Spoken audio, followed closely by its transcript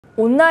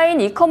온라인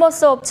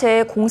이커머스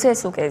업체의 공세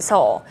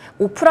속에서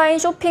오프라인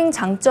쇼핑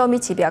장점이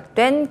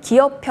집약된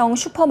기업형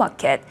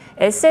슈퍼마켓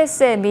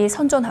SSM이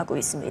선전하고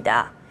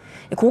있습니다.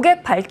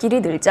 고객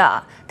발길이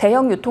늘자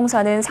대형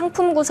유통사는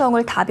상품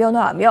구성을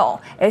다변화하며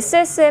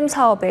SSM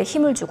사업에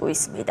힘을 주고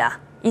있습니다.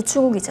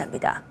 이충우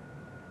기자입니다.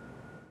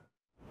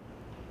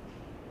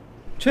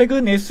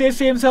 최근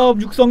SSM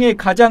사업 육성에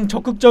가장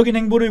적극적인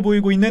행보를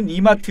보이고 있는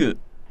이마트.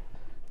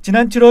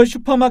 지난 7월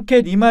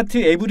슈퍼마켓 이마트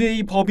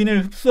에브리데이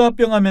법인을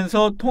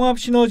흡수합병하면서 통합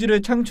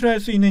시너지를 창출할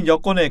수 있는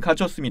여건을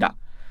갖췄습니다.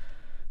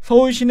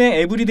 서울 시내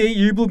에브리데이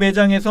일부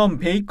매장에선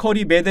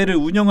베이커리 매대를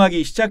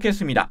운영하기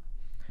시작했습니다.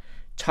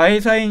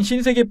 자회사인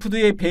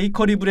신세계푸드의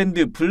베이커리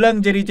브랜드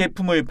블랑제리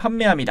제품을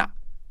판매합니다.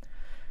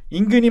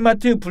 인근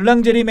이마트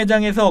블랑제리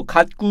매장에서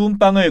갓 구운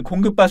빵을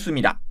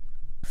공급받습니다.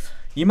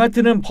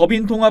 이마트는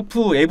법인 통합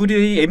후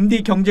에브리데이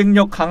MD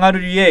경쟁력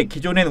강화를 위해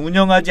기존엔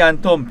운영하지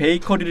않던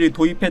베이커리를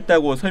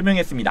도입했다고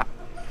설명했습니다.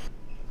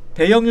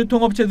 대형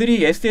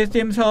유통업체들이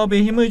SSM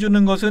사업에 힘을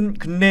주는 것은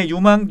근래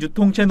유망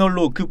유통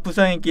채널로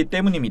급부상했기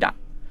때문입니다.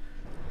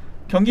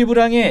 경기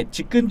불황에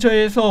집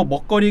근처에서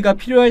먹거리가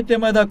필요할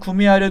때마다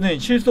구매하려는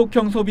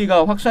실속형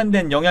소비가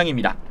확산된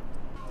영향입니다.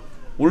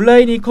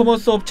 온라인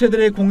이커머스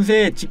업체들의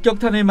공세에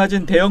직격탄을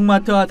맞은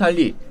대형마트와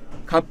달리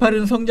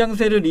가파른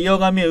성장세를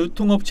이어가며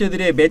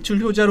유통업체들의 매출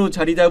효자로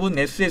자리잡은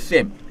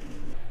SSM.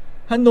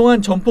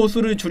 한동안 점포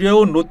수를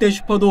줄여온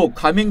롯데슈퍼도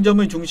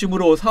가맹점을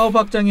중심으로 사업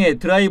확장에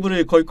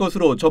드라이브를 걸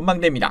것으로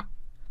전망됩니다.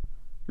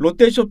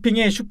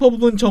 롯데쇼핑의 슈퍼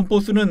부분 점포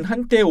수는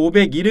한때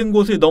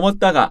 570곳을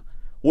넘었다가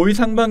올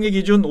상반기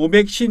기준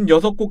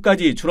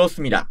 556곳까지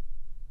줄었습니다.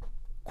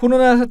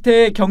 코로나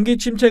사태에 경기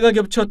침체가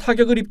겹쳐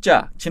타격을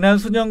입자 지난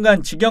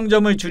수년간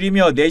직영점을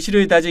줄이며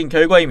내실을 다진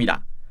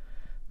결과입니다.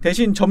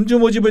 대신 점주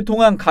모집을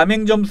통한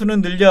가맹점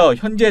수는 늘려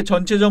현재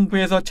전체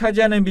점포에서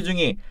차지하는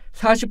비중이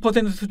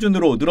 40%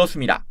 수준으로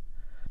늘었습니다.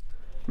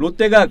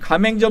 롯데가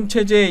가맹점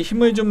체제에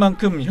힘을 준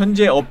만큼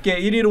현재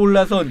업계 1위로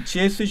올라선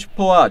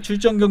GS슈퍼와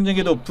출전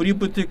경쟁에도 불이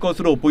붙을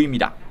것으로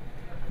보입니다.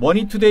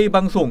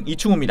 머니투데이방송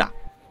이충우입니다.